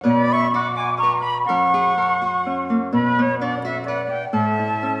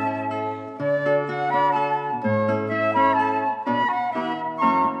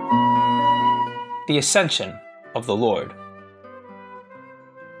the Ascension of the Lord.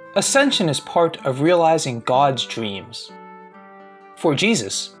 Ascension is part of realizing God's dreams. For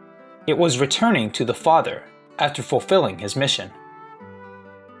Jesus, it was returning to the Father after fulfilling his mission.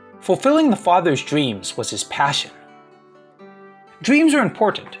 Fulfilling the Father's dreams was his passion. Dreams are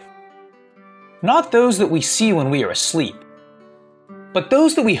important. Not those that we see when we are asleep, but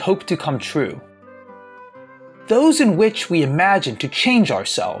those that we hope to come true. Those in which we imagine to change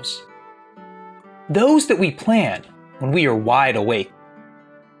ourselves. Those that we plan when we are wide awake.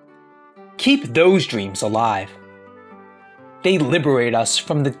 Keep those dreams alive. They liberate us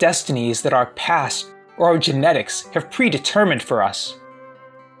from the destinies that our past or our genetics have predetermined for us.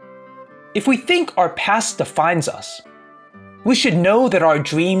 If we think our past defines us, we should know that our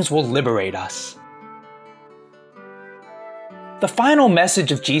dreams will liberate us. The final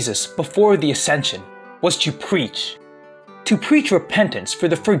message of Jesus before the Ascension was to preach repentance for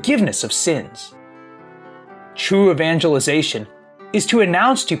the forgiveness of sins. True evangelization is to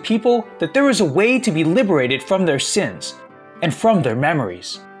announce to people that there is a way to be liberated from their sins and from their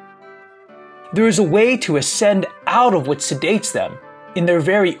memories. There is a way to ascend out of what sedates them in their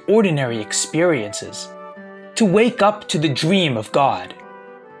very ordinary experiences, to wake up to the dream of God,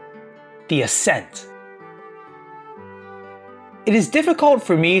 the ascent. It is difficult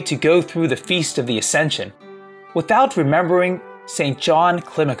for me to go through the Feast of the Ascension without remembering St. John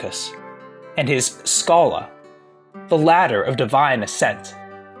Climacus and his Scala, the Ladder of Divine Ascent.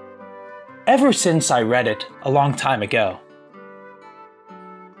 Ever since I read it a long time ago.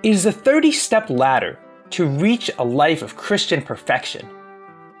 It is a 30-step ladder to reach a life of Christian perfection.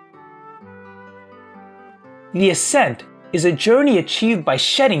 The ascent is a journey achieved by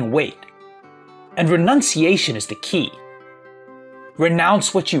shedding weight, and renunciation is the key.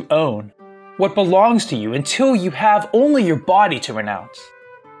 Renounce what you own, what belongs to you, until you have only your body to renounce.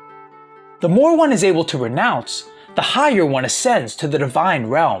 The more one is able to renounce, the higher one ascends to the divine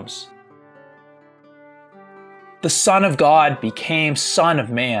realms. The Son of God became Son of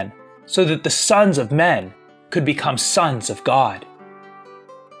Man, so that the sons of men could become sons of God.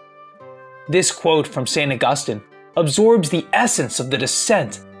 This quote from St. Augustine absorbs the essence of the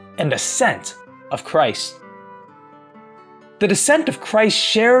descent and ascent of Christ. The descent of Christ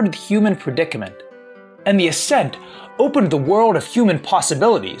shared the human predicament, and the ascent opened the world of human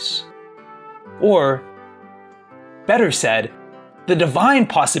possibilities. Or, better said, the divine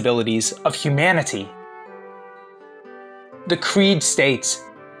possibilities of humanity. The Creed states,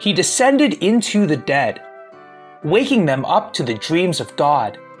 "He descended into the dead, waking them up to the dreams of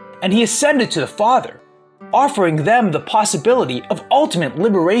God, and he ascended to the Father, offering them the possibility of ultimate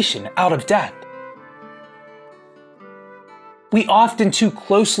liberation out of death." We often too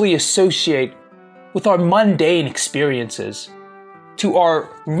closely associate with our mundane experiences, to our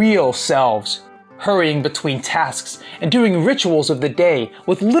real selves, hurrying between tasks and doing rituals of the day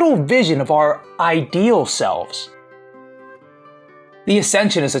with little vision of our ideal selves. The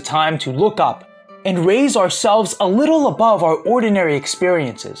Ascension is a time to look up and raise ourselves a little above our ordinary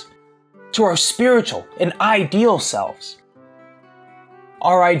experiences, to our spiritual and ideal selves.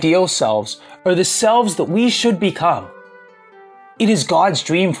 Our ideal selves are the selves that we should become. It is God's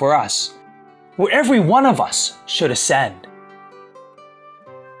dream for us, where every one of us should ascend.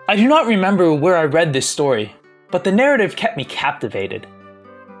 I do not remember where I read this story, but the narrative kept me captivated.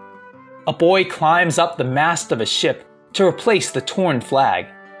 A boy climbs up the mast of a ship to replace the torn flag,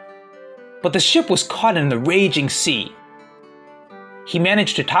 but the ship was caught in the raging sea. He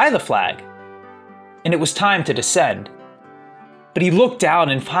managed to tie the flag, and it was time to descend. But he looked down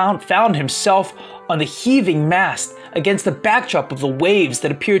and found himself on the heaving mast against the backdrop of the waves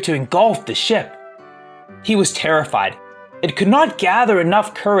that appeared to engulf the ship. He was terrified and could not gather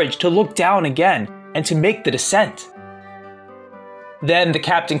enough courage to look down again and to make the descent. Then the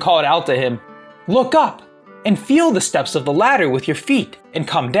captain called out to him, "Look up and feel the steps of the ladder with your feet and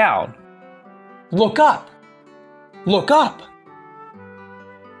come down. Look up! Look up!"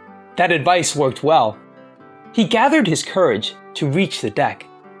 That advice worked well. He gathered his courage to reach the deck.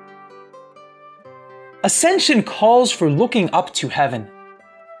 Ascension calls for looking up to heaven,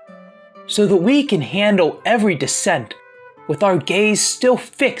 so that we can handle every descent with our gaze still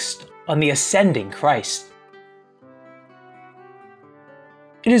fixed on the ascending Christ.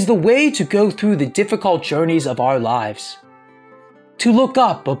 It is the way to go through the difficult journeys of our lives, to look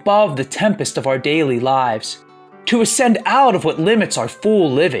up above the tempest of our daily lives, to ascend out of what limits our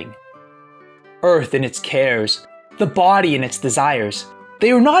full living. Earth and its cares, the body and its desires,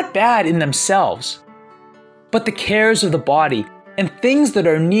 they are not bad in themselves, but the cares of the body and things that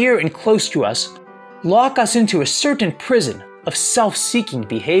are near and close to us lock us into a certain prison of self-seeking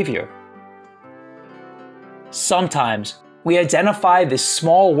behavior. Sometimes we identify this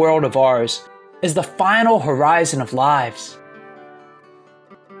small world of ours as the final horizon of lives.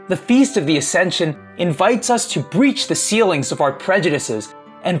 The Feast of the Ascension invites us to breach the ceilings of our prejudices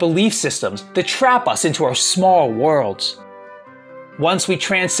and belief systems that trap us into our small worlds. Once we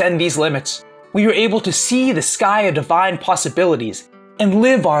transcend these limits, we are able to see the sky of divine possibilities and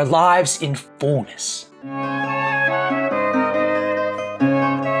live our lives in fullness.